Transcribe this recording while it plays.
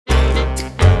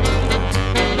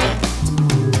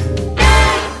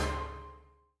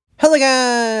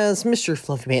Guys, Mr.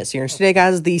 Fluffy Pants here. And today,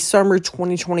 guys, the summer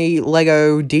 2020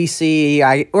 Lego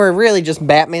DC, or really just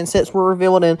Batman sets were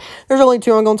revealed. And there's only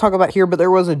two I'm going to talk about here, but there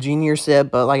was a Junior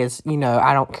set, but like it's,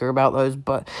 I don't care about those.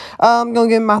 But I'm going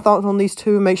to give my thoughts on these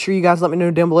two. Make sure you guys let me know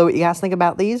down below what you guys think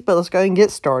about these, but let's go ahead and get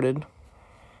started.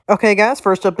 Okay, guys,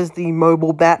 first up is the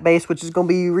mobile bat base, which is going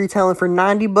to be retailing for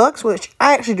 $90, which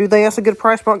I actually do think that's a good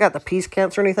price. I don't got the piece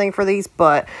counts or anything for these,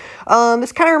 but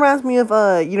this kind of reminds me of,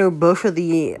 both of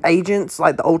the agents,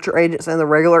 like the Ultra Agents and the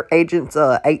regular Agents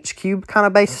H-Cube kind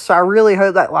of base. So I really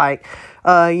hope that,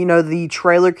 the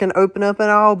trailer can open up and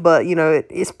all, but,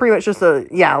 it's pretty much just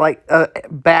a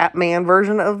Batman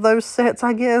version of those sets,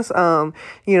 I guess.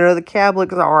 The cab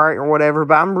looks alright or whatever,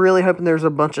 but I'm really hoping there's a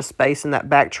bunch of space in that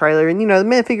back trailer. And, the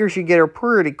minifigures you get are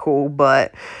pretty cool,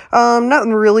 but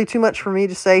nothing really too much for me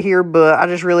to say here, but I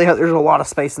just really hope there's a lot of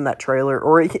space in that trailer,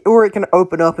 or it can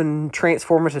open up and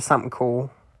transform into something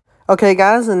cool. Okay,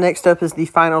 guys, and next up is the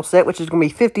final set, which is going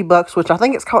to be $50, which I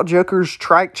think it's called Joker's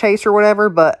Trike Chase or whatever,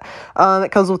 but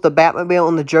it comes with the Batmobile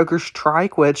and the Joker's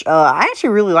Trike, which I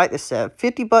actually really like this set.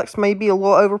 $50 may be a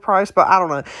little overpriced, but I don't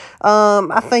know.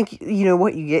 I think,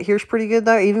 what you get here is pretty good,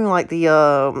 though. Even,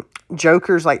 the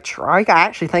Joker's, Trike, I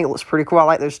actually think it looks pretty cool. I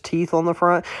like those teeth on the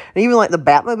front. And even, the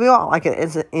Batmobile, I like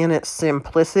it in its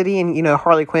simplicity, and,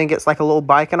 Harley Quinn gets, a little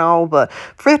bike and all, but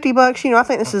 $50, I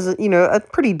think this is, a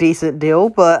pretty decent deal,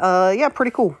 but, yeah, pretty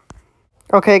cool.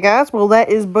 Okay, guys, well, that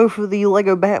is both of the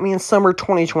Lego Batman Summer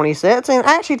 2020 sets, and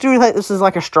I actually do think this is,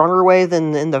 a stronger way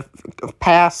than in the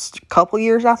past couple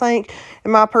years, I think,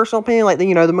 in my personal opinion.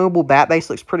 The mobile bat base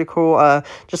looks pretty cool.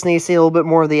 Just need to see a little bit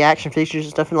more of the action features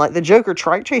and stuff, and, the Joker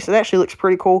Trike Chase, it actually looks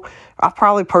pretty cool. I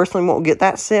probably personally won't get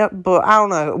that set, but I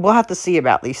don't know. We'll have to see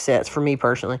about these sets for me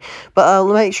personally.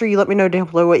 But make sure you let me know down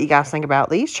below what you guys think about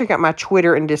these. Check out my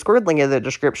Twitter and Discord, link in the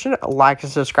description. Like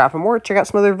and subscribe for more. Check out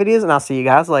some other videos, and I'll see you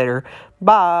guys later.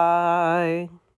 Bye.